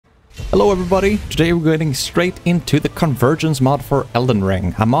Hello everybody, today we're getting straight into the Convergence mod for Elden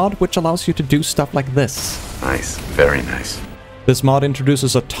Ring, a mod which allows you to do stuff like this. Nice, very nice. This mod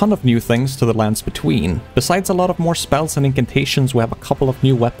introduces a ton of new things to the lands between. Besides a lot of more spells and incantations, we have a couple of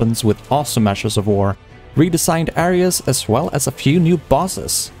new weapons with awesome measures of war, redesigned areas, as well as a few new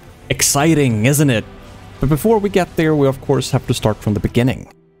bosses. Exciting, isn't it? But before we get there, we of course have to start from the beginning.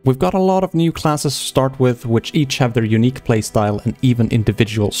 We've got a lot of new classes to start with, which each have their unique playstyle and even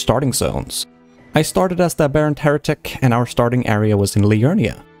individual starting zones. I started as the Aberrant Heretic, and our starting area was in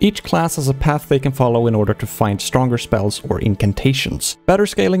Liurnia. Each class has a path they can follow in order to find stronger spells or incantations. Better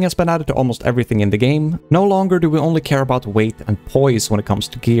scaling has been added to almost everything in the game. No longer do we only care about weight and poise when it comes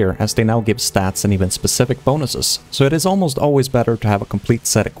to gear, as they now give stats and even specific bonuses, so it is almost always better to have a complete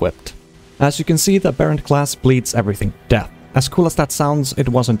set equipped. As you can see, the Aberrant class bleeds everything to death. As cool as that sounds, it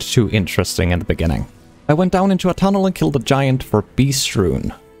wasn't too interesting in the beginning. I went down into a tunnel and killed a giant for Beast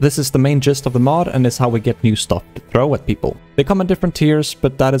Rune. This is the main gist of the mod and is how we get new stuff to throw at people. They come in different tiers,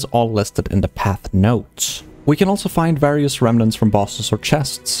 but that is all listed in the path notes. We can also find various remnants from bosses or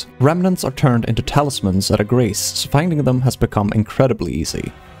chests. Remnants are turned into talismans at a grace, so finding them has become incredibly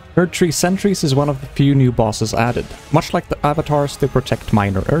easy. Erdtree Sentries is one of the few new bosses added. Much like the avatars, they protect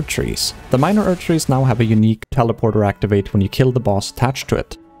minor Erdtrees. The minor Erdtrees now have a unique teleporter activate when you kill the boss attached to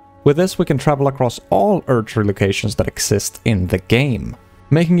it. With this, we can travel across all Erdtree locations that exist in the game,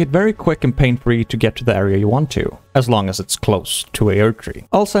 making it very quick and pain-free to get to the area you want to, as long as it's close to a Erdtree.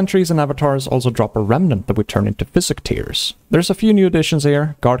 All sentries and avatars also drop a remnant that we turn into physic tiers. There's a few new additions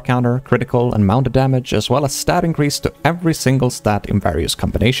here: guard counter, critical and mounted damage, as well as stat increase to every single stat in various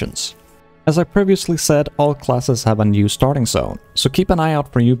combinations. As I previously said, all classes have a new starting zone, so keep an eye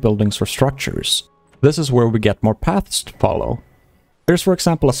out for new buildings or structures. This is where we get more paths to follow. There's for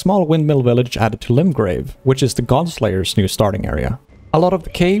example a small windmill village added to Limgrave, which is the Godslayer's new starting area. A lot of the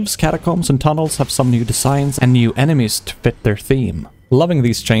caves, catacombs and tunnels have some new designs and new enemies to fit their theme. Loving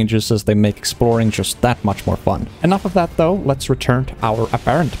these changes as they make exploring just that much more fun. Enough of that though, let's return to our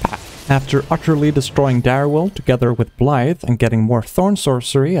Aberrant path. After utterly destroying Darrowell together with Blythe and getting more thorn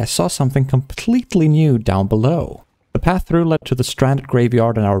sorcery, I saw something completely new down below. The path through led to the stranded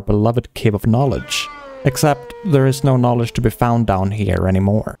graveyard and our beloved Cave of Knowledge. Except, there is no knowledge to be found down here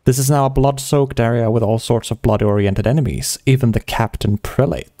anymore. This is now a blood-soaked area with all sorts of blood-oriented enemies, even the Captain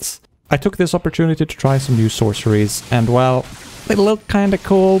Prelates. I took this opportunity to try some new sorceries, and well, they look kinda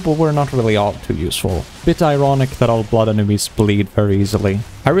cool, but were not really all too useful. Bit ironic that all blood enemies bleed very easily.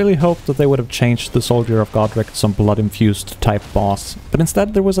 I really hoped that they would have changed the Soldier of Godric to some blood-infused type boss, but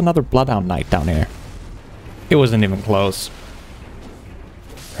instead there was another Bloodhound Knight down here. It wasn't even close.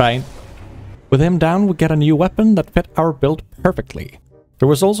 Right? With him down, we get a new weapon that fit our build perfectly. There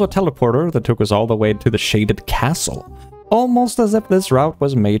was also a teleporter that took us all the way to the Shaded Castle, almost as if this route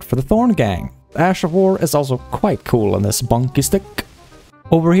was made for the Thorn Gang. The Ash of War is also quite cool in this bunky stick.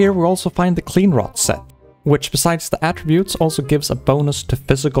 Over here we also find the Clean Rot set, which besides the attributes also gives a bonus to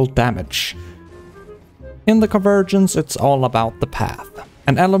physical damage. In the Convergence, it's all about the path,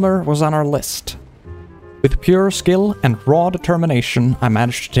 and Elemer was on our list. With pure skill and raw determination, I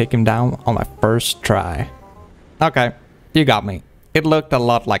managed to take him down on my first try. Okay, you got me. It looked a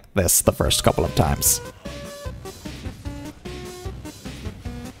lot like this the first couple of times.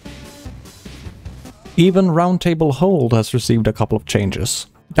 Even Roundtable Hold has received a couple of changes.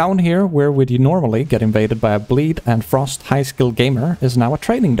 Down here, where would you normally get invaded by a Bleed and Frost high-skill gamer, is now a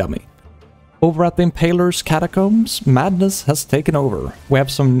training dummy. Over at the Impaler's Catacombs, madness has taken over. We have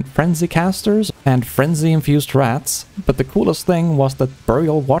some Frenzy casters and Frenzy-infused rats, but the coolest thing was that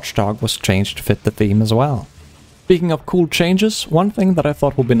Burial Watchdog was changed to fit the theme as well. Speaking of cool changes, one thing that I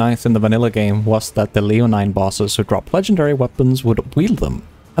thought would be nice in the vanilla game was that the Leonine bosses who drop legendary weapons would wield them.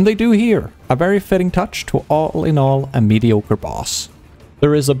 And they do here, a very fitting touch to all in all a mediocre boss.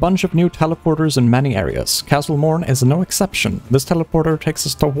 There is a bunch of new teleporters in many areas. Castle Morn is no exception. This teleporter takes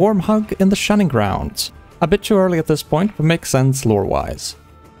us to Warm Hug in the Shunning Grounds. A bit too early at this point, but makes sense lore-wise.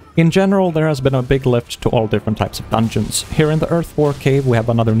 In general, there has been a big lift to all different types of dungeons. Here in the Earth War Cave, we have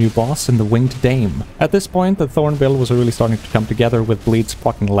another new boss in the Winged Dame. At this point, the Thorn build was really starting to come together with bleeds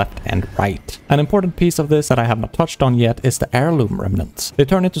blocking left and right. An important piece of this that I have not touched on yet is the Heirloom Remnants. They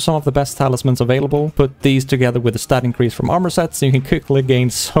turn into some of the best talismans available. Put these together with a stat increase from armor sets, and you can quickly gain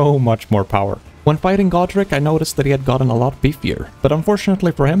so much more power. When fighting Godric, I noticed that he had gotten a lot beefier, but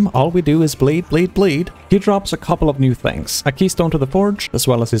unfortunately for him, all we do is bleed, bleed, bleed. He drops a couple of new things, a keystone to the forge, as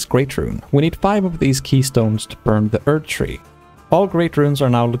well as his Great Rune. We need 5 of these keystones to burn the Erdtree. All Great Runes are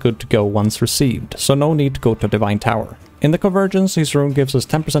now good to go once received, so no need to go to Divine Tower. In the Convergence, his rune gives us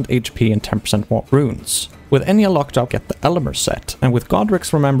 10% HP and 10% more runes. With Enya locked up, get the Elmer set, and with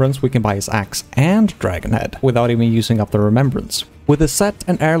Godric's Remembrance we can buy his axe and dragon head, without even using up the Remembrance. With the set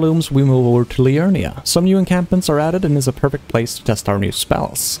and heirlooms we move over to Liurnia. Some new encampments are added and is a perfect place to test our new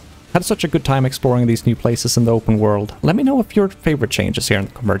spells. Had such a good time exploring these new places in the open world. Let me know if your favorite changes here in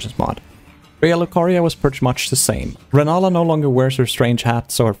the Convergence mod. Rhea Lucaria was pretty much the same. Renala no longer wears her strange hat,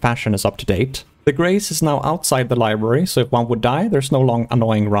 so her fashion is up to date. The Grace is now outside the library, so if one would die, there's no long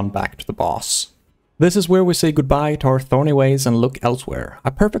annoying run back to the boss. This is where we say goodbye to our thorny ways and look elsewhere.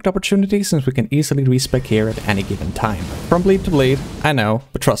 A perfect opportunity since we can easily respec here at any given time. From bleed to bleed, I know,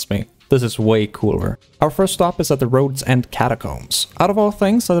 but trust me, this is way cooler. Our first stop is at the Road's End Catacombs. Out of all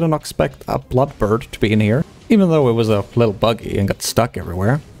things, I didn't expect a bloodbird to be in here, even though it was a little buggy and got stuck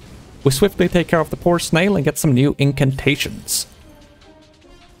everywhere. We swiftly take care of the poor snail and get some new incantations.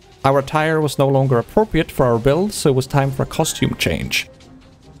 Our attire was no longer appropriate for our build, so it was time for a costume change.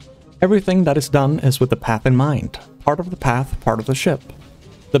 Everything that is done is with the path in mind. Part of the path, part of the ship.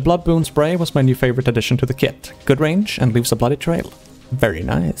 The Blood Boon spray was my new favorite addition to the kit. Good range and leaves a bloody trail. Very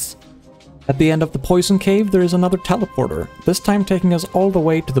nice. At the end of the Poison Cave there is another teleporter, this time taking us all the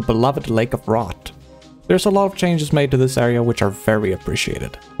way to the beloved Lake of Rot. There's a lot of changes made to this area which are very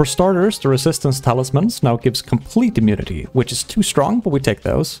appreciated. For starters, the Resistance Talismans now gives complete immunity, which is too strong, but we take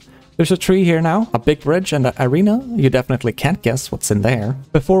those. There's a tree here now, a big bridge and an arena. You definitely can't guess what's in there.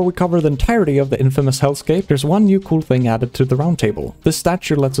 Before we cover the entirety of the infamous hellscape, there's one new cool thing added to the round table. This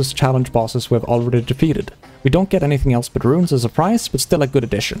statue lets us challenge bosses we've already defeated. We don't get anything else but runes as a prize, but still a good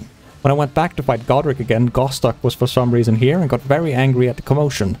addition. When I went back to fight Godric again, Gostock was for some reason here and got very angry at the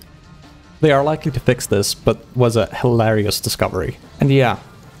commotion. They are likely to fix this, but was a hilarious discovery. And yeah,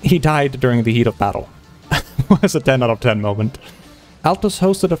 he died during the heat of battle. Was a 10 out of 10 moment. Altus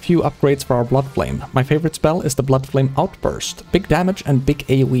hosted a few upgrades for our Bloodflame. My favorite spell is the Bloodflame Outburst. Big damage and big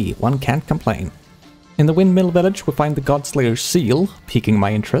AoE, one can't complain. In the Windmill Village we find the Godslayer's Seal, piquing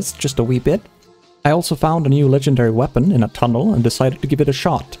my interest just a wee bit. I also found a new legendary weapon in a tunnel and decided to give it a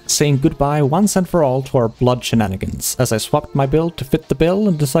shot, saying goodbye once and for all to our blood shenanigans, as I swapped my build to fit the bill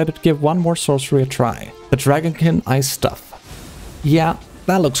and decided to give one more sorcery a try. The Dragonkin Ice Stuff. Yeah,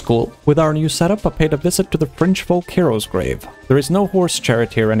 that looks cool. With our new setup, I paid a visit to the Fringe Folk Hero's Grave. There is no horse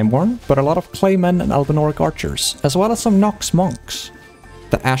chariot here anymore, but a lot of claymen and Albinoric archers, as well as some Nox monks.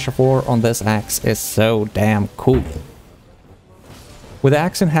 The Ash of War on this axe is so damn cool. With the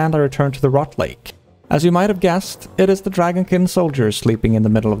axe in hand, I returned to the Rot Lake. As you might have guessed, it is the Dragonkin soldiers sleeping in the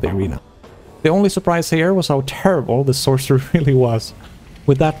middle of the arena. The only surprise here was how terrible this sorcery really was.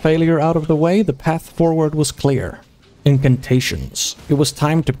 With that failure out of the way, the path forward was clear. Incantations. It was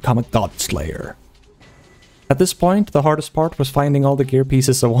time to become a Godslayer. At this point, the hardest part was finding all the gear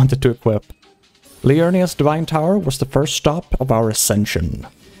pieces I wanted to equip. Liurnia's Divine Tower was the first stop of our ascension.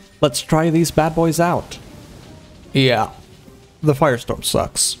 Let's try these bad boys out. Yeah. The Firestorm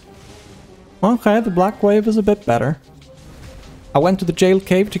sucks. Okay, the Black Wave is a bit better. I went to the Jail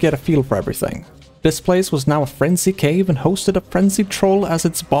Cave to get a feel for everything. This place was now a Frenzy Cave and hosted a Frenzied Troll as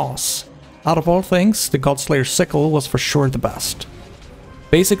its boss. Out of all things, the Godslayer's Sickle was for sure the best.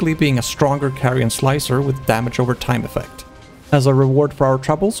 Basically being a stronger carrion slicer with damage over time effect. As a reward for our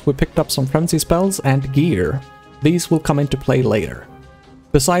troubles, we picked up some Frenzy spells and gear. These will come into play later.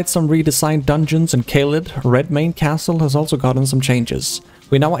 Besides some redesigned dungeons in Caelid, Redmane Castle has also gotten some changes.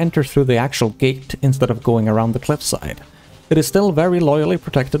 We now enter through the actual gate instead of going around the cliffside. It is still very loyally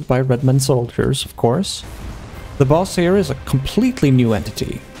protected by Redmane soldiers, of course. The boss here is a completely new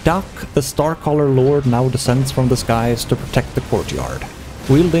entity. Duck, the Starcaller Lord, now descends from the skies to protect the courtyard,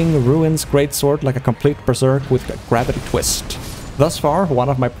 wielding Ruin's greatsword like a complete berserk with a gravity twist. Thus far, one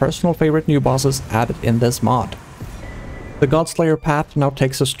of my personal favorite new bosses added in this mod. The Godslayer path now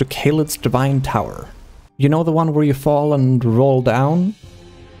takes us to Caelid's Divine Tower. You know the one where you fall and roll down?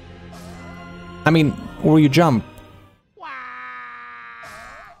 I mean, where you jump.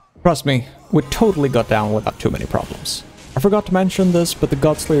 Trust me, we totally got down without too many problems. I forgot to mention this, but the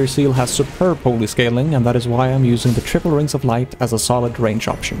Godslayer Seal has superb holy scaling, and that is why I'm using the Triple Rings of Light as a solid range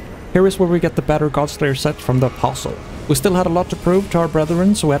option. Here is where we get the better Godslayer set from the Apostle. We still had a lot to prove to our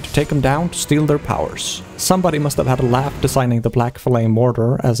brethren, so we had to take them down to steal their powers. Somebody must have had a laugh designing the Black Flame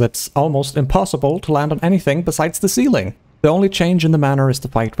Mortar, as it's almost impossible to land on anything besides the ceiling. The only change in the manner is the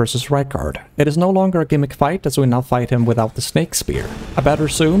fight versus Rykard. It is no longer a gimmick fight, as we now fight him without the Snake Spear. A better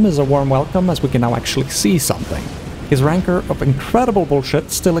zoom is a warm welcome, as we can now actually see something. His rancor of incredible bullshit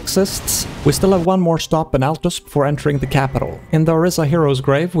still exists. We still have one more stop in Altus before entering the capital. In the Orisa Hero's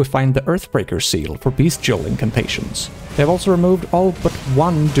Grave, we find the Earthbreaker Seal for bestial incantations. They have also removed all but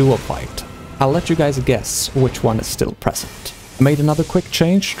one duo fight. I'll let you guys guess which one is still present. I made another quick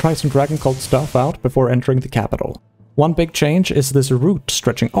change to try some Dragon Cult stuff out before entering the capital. One big change is this route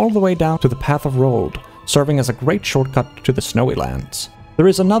stretching all the way down to the Path of Rold, serving as a great shortcut to the Snowy Lands. There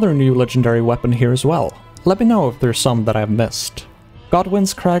is another new legendary weapon here as well. Let me know if there's some that I've missed.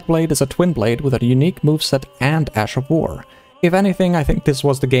 Godwyn's Cragblade is a twin blade with a unique moveset and Ash of War. If anything, I think this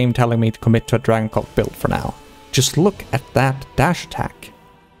was the game telling me to commit to a Dragon Cult build for now. Just look at that dash attack.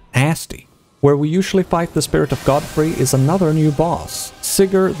 Nasty. Where we usually fight the Spirit of Godfrey is another new boss,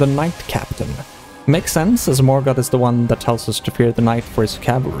 Sigurd the Knight Captain. Makes sense, as Morgoth is the one that tells us to fear the knight for his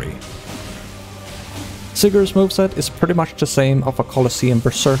cavalry. Sigurd's moveset is pretty much the same of a Colosseum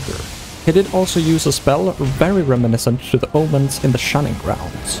Berserker. He did also use a spell very reminiscent to the omens in the Shunning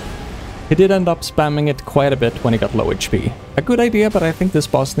Grounds. He did end up spamming it quite a bit when he got low HP. A good idea, but I think this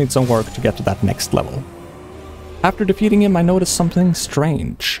boss needs some work to get to that next level. After defeating him, I noticed something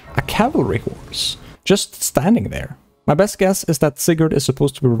strange. A cavalry horse. Just standing there. My best guess is that Sigurd is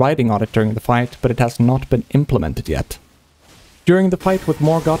supposed to be riding on it during the fight, but it has not been implemented yet. During the fight with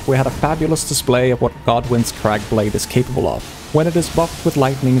Morgoth, we had a fabulous display of what Godwyn's Cragblade is capable of. When it is buffed with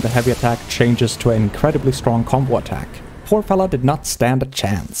lightning, the heavy attack changes to an incredibly strong combo attack. Poor fella did not stand a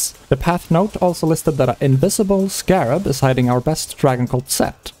chance. The path note also listed that an invisible scarab is hiding our best Dragon Cult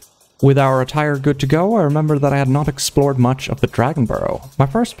set. With our attire good to go, I remember that I had not explored much of the Dragon Burrow. My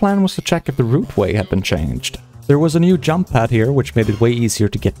first plan was to check if the routeway had been changed. There was a new jump pad here, which made it way easier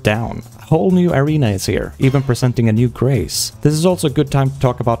to get down. A whole new arena is here, even presenting a new grace. This is also a good time to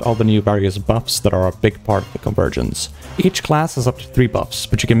talk about all the new various buffs that are a big part of the Convergence. Each class has up to 3 buffs,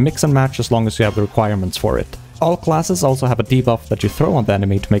 but you can mix and match as long as you have the requirements for it. All classes also have a debuff that you throw on the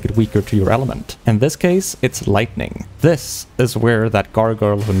enemy to make it weaker to your element. In this case, it's lightning. This is where that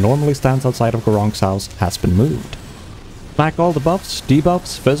gargoyle who normally stands outside of Goronk's house has been moved. Pack all the buffs,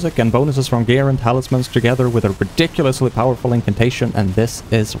 debuffs, physic, and bonuses from gear and talismans together with a ridiculously powerful incantation, and this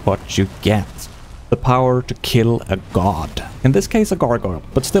is what you get. The power to kill a god. In this case a gargoyle,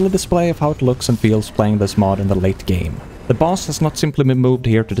 but still a display of how it looks and feels playing this mod in the late game. The boss has not simply been moved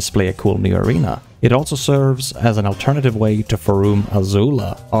here to display a cool new arena. It also serves as an alternative way to Farum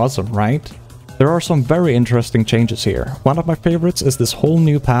Azula. Awesome, right? There are some very interesting changes here. One of my favorites is this whole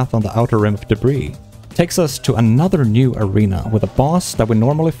new path on the outer rim of debris. Takes us to another new arena with a boss that we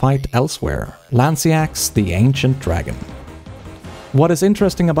normally fight elsewhere, Lanciax the Ancient Dragon. What is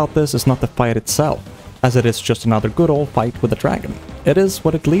interesting about this is not the fight itself, as it is just another good old fight with a dragon. It is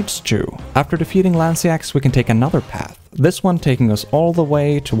what it leads to. After defeating Lanciax, we can take another path, this one taking us all the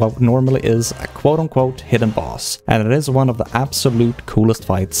way to what normally is a quote-unquote hidden boss, and it is one of the absolute coolest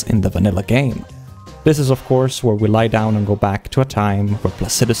fights in the vanilla game. This is of course where we lie down and go back to a time where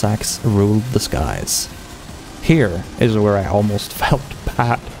Placidusax ruled the skies. Here is where I almost felt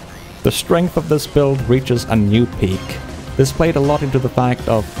bad. The strength of this build reaches a new peak. This played a lot into the fact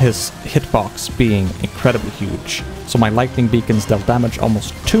of his hitbox being incredibly huge, so my lightning beacons dealt damage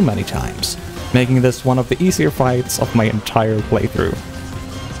almost too many times, making this one of the easier fights of my entire playthrough.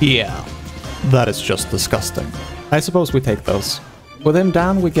 Yeah, that is just disgusting. I suppose we take those. With him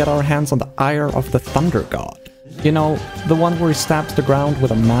down, we get our hands on the ire of the Thunder God. You know, the one where he stabs the ground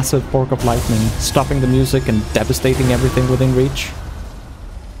with a massive fork of lightning, stopping the music and devastating everything within reach.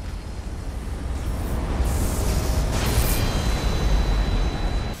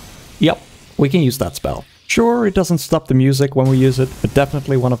 Yep, we can use that spell. Sure, it doesn't stop the music when we use it, but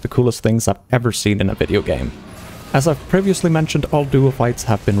definitely one of the coolest things I've ever seen in a video game. As I've previously mentioned, all duo fights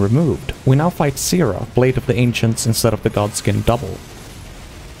have been removed. We now fight Sira, Blade of the Ancients, instead of the Godskin double.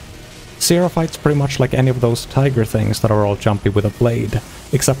 Sira fights pretty much like any of those tiger things that are all jumpy with a blade,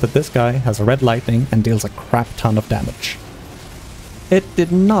 except that this guy has a red lightning and deals a crap ton of damage. It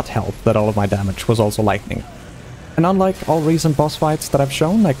did not help that all of my damage was also lightning. And unlike all recent boss fights that I've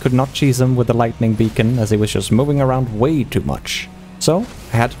shown, I could not cheese him with the lightning beacon as he was just moving around way too much. So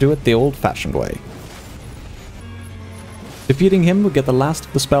I had to do it the old-fashioned way. Defeating him, we get the last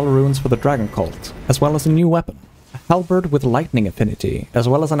of the spell runes for the Dragon Cult, as well as a new weapon. A halberd with lightning affinity, as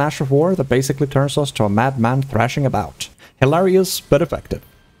well as an Ash of War that basically turns us to a madman thrashing about. Hilarious, but effective.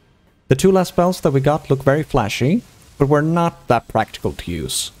 The 2 last spells that we got look very flashy, but were not that practical to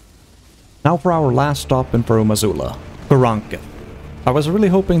use. Now for our last stop in Farum Azula, Goronkith. I was really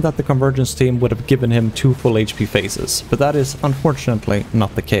hoping that the Convergence team would have given him 2 full HP phases, but that is unfortunately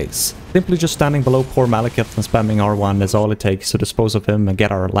not the case. Simply just standing below poor Malekith and spamming R1 is all it takes to dispose of him and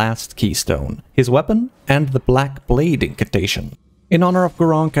get our last keystone, his weapon and the Black Blade incantation. In honor of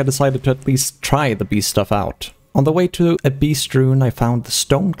Goronk, I decided to at least try the beast stuff out. On the way to a beast rune, I found the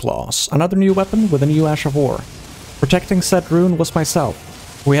Stone Claws, another new weapon with a new Ash of War. Protecting said rune was myself.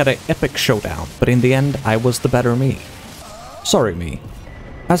 We had an epic showdown, but in the end I was the better me. Sorry me.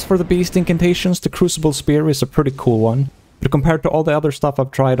 As for the beast incantations, the Crucible Spear is a pretty cool one, but compared to all the other stuff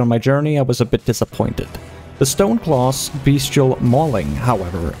I've tried on my journey, I was a bit disappointed. The Stone Claw's Bestial Mauling,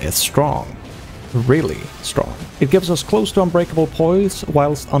 however, is strong. Really strong. It gives us close to unbreakable poise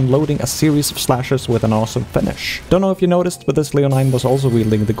whilst unloading a series of slashes with an awesome finish. Don't know if you noticed, but this Leonine was also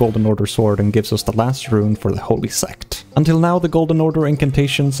wielding the Golden Order sword and gives us the last rune for the Holy Sect. Until now, the Golden Order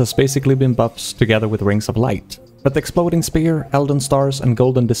incantations has basically been buffs together with Rings of Light. But the Exploding Spear, Elden Stars and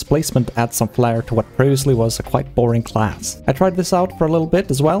Golden Displacement add some flair to what previously was a quite boring class. I tried this out for a little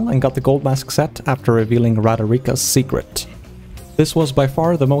bit as well and got the Gold Mask set after revealing Radarika's secret. This was by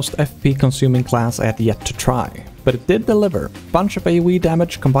far the most FP consuming class I had yet to try, but it did deliver. A bunch of AoE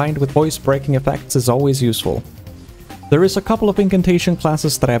damage combined with voice breaking effects is always useful. There is a couple of incantation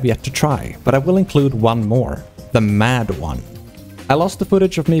classes that I have yet to try, but I will include one more, the Mad One. I lost the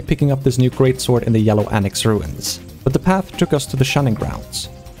footage of me picking up this new greatsword in the Yellow Annex ruins, but the path took us to the Shunning Grounds.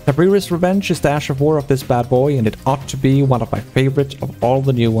 Shabriri's Revenge is the Ash of War of this bad boy, and it ought to be one of my favorite of all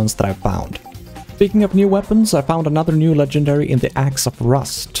the new ones that I've found. Speaking of new weapons, I found another new legendary in the Axe of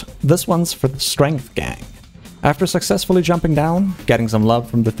Rust. This one's for the Strength Gang. After successfully jumping down, getting some love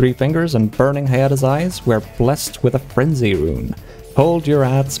from the Three Fingers and burning Hayata's eyes, we're blessed with a Frenzy rune. Hold your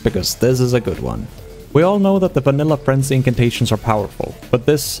hats, because this is a good one. We all know that the vanilla Frenzy incantations are powerful, but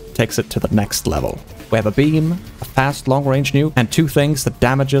this takes it to the next level. We have a beam, a fast long-range nuke, and two things that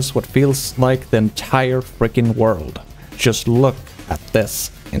damages what feels like the entire freaking world. Just look at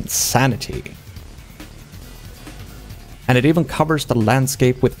this insanity. And it even covers the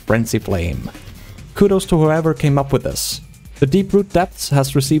landscape with Frenzy Flame. Kudos to whoever came up with this. The Deep-Root Depths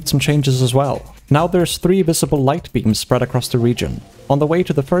has received some changes as well. Now there's 3 visible light beams spread across the region. On the way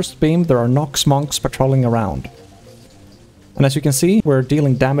to the first beam there are Nox monks patrolling around. And as you can see, we're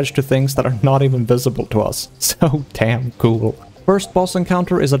dealing damage to things that are not even visible to us. So damn cool. First boss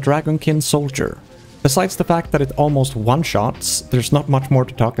encounter is a Dragonkin soldier. Besides the fact that it almost one-shots, there's not much more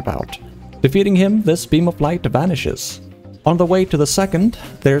to talk about. Defeating him, this beam of light vanishes. On the way to the second,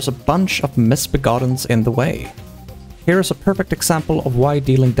 there's a bunch of misbegottens in the way. Here is a perfect example of why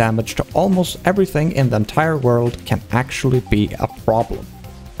dealing damage to almost everything in the entire world can actually be a problem.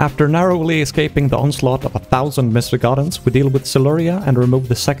 After narrowly escaping the onslaught of 1,000 misbegottens, we deal with Siluria and remove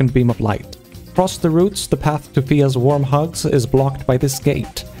the second beam of light. Across the routes, the path to Fia's warm hugs is blocked by this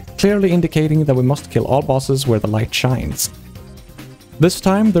gate, clearly indicating that we must kill all bosses where the light shines. This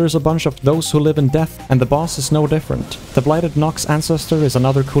time there's a bunch of those who live in death, and the boss is no different. The Blighted Nox Ancestor is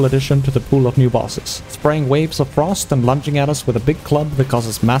another cool addition to the pool of new bosses, spraying waves of frost and lunging at us with a big club that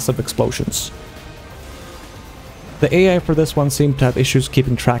causes massive explosions. The AI for this one seemed to have issues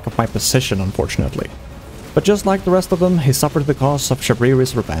keeping track of my position, unfortunately. But just like the rest of them, he suffered the cost of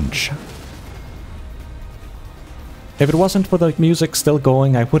Shabriri's Revenge. If it wasn't for the music still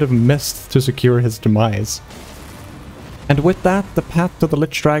going, I would have missed to secure his demise. And with that, the path to the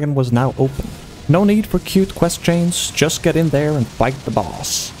Lich Dragon was now open. No need for cute quest chains, just get in there and fight the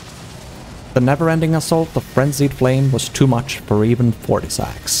boss. The never-ending assault of Frenzied Flame was too much for even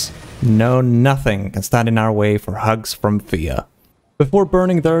Fortisax. No, nothing can stand in our way for hugs from Fia. Before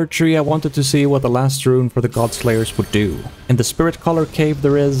burning the Earth Tree, I wanted to see what the last rune for the Godslayers would do. In the Spirit Color Cave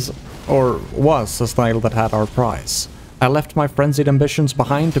there is, or was, a style that had our prize. I left my frenzied ambitions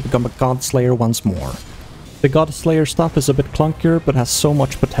behind to become a Godslayer once more. The Godslayer stuff is a bit clunkier, but has so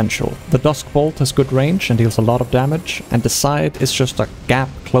much potential. The Dusk Bolt has good range and deals a lot of damage, and Decide is just a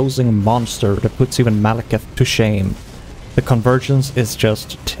gap-closing monster that puts even Malekith to shame. The Convergence is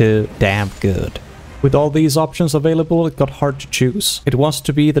just too damn good. With all these options available, it got hard to choose. It was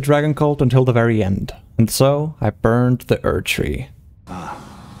to be the Dragon Cult until the very end, and so I burned the Erd Tree. I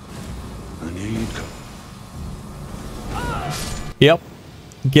knew you'd come. Yep,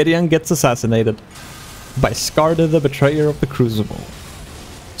 Gideon gets assassinated. By Skarda, the Betrayer of the Crucible.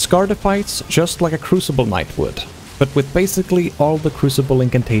 Skarda fights just like a Crucible Knight would, but with basically all the Crucible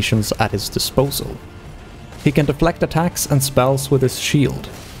incantations at his disposal. He can deflect attacks and spells with his shield.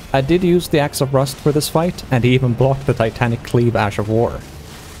 I did use the Axe of Rust for this fight, and he even blocked the Titanic Cleave Ash of War.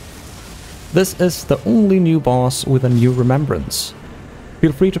 This is the only new boss with a new remembrance.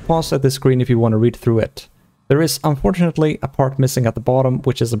 Feel free to pause at this screen if you want to read through it. There is unfortunately a part missing at the bottom,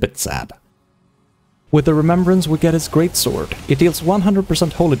 which is a bit sad. With the Remembrance we get his Greatsword. It deals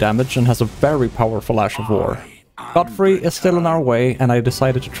 100% holy damage and has a very powerful Ash of War. Godfrey is still in our way, and I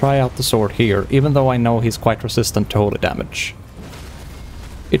decided to try out the sword here, even though I know he's quite resistant to holy damage.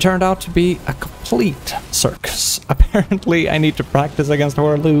 It turned out to be a complete circus. Apparently I need to practice against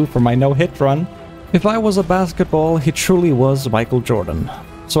Horaloo for my no-hit run. If I was a basketball, he truly was Michael Jordan.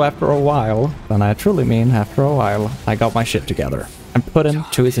 So after a while, and I truly mean after a while, I got my shit together and put him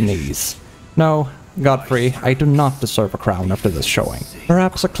to his knees. No, Godfrey, I do not deserve a crown after this showing.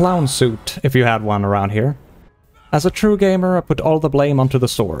 Perhaps a clown suit, if you had one around here. As a true gamer, I put all the blame onto the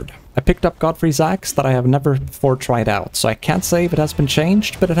sword. I picked up Godfrey's axe that I have never before tried out, so I can't say if it has been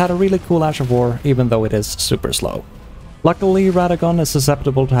changed, but it had a really cool Ash of War, even though it is super slow. Luckily, Radagon is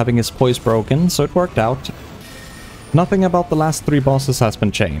susceptible to having his poise broken, so it worked out. Nothing about the last 3 bosses has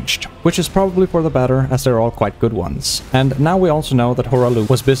been changed, which is probably for the better, as they're all quite good ones. And now we also know that Horalu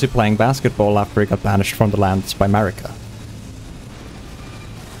was busy playing basketball after he got banished from the lands by Marika.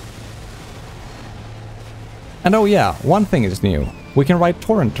 And oh yeah, one thing is new. We can ride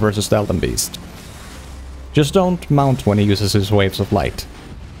Torrent versus the Elden Beast. Just don't mount when he uses his waves of light.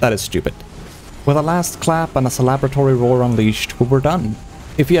 That is stupid. With a last clap and a celebratory roar unleashed, we were done.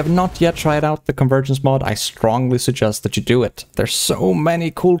 If you have not yet tried out the Convergence mod, I strongly suggest that you do it. There's so many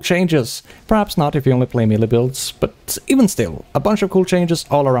cool changes. Perhaps not if you only play melee builds, but even still, a bunch of cool changes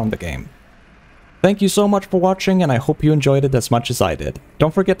all around the game. Thank you so much for watching, and I hope you enjoyed it as much as I did.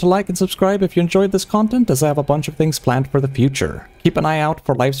 Don't forget to like and subscribe if you enjoyed this content, as I have a bunch of things planned for the future. Keep an eye out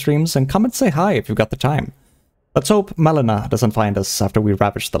for live streams, and come and say hi if you've got the time. Let's hope Melina doesn't find us after we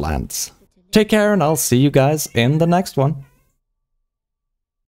ravage the lands. Take care, and I'll see you guys in the next one.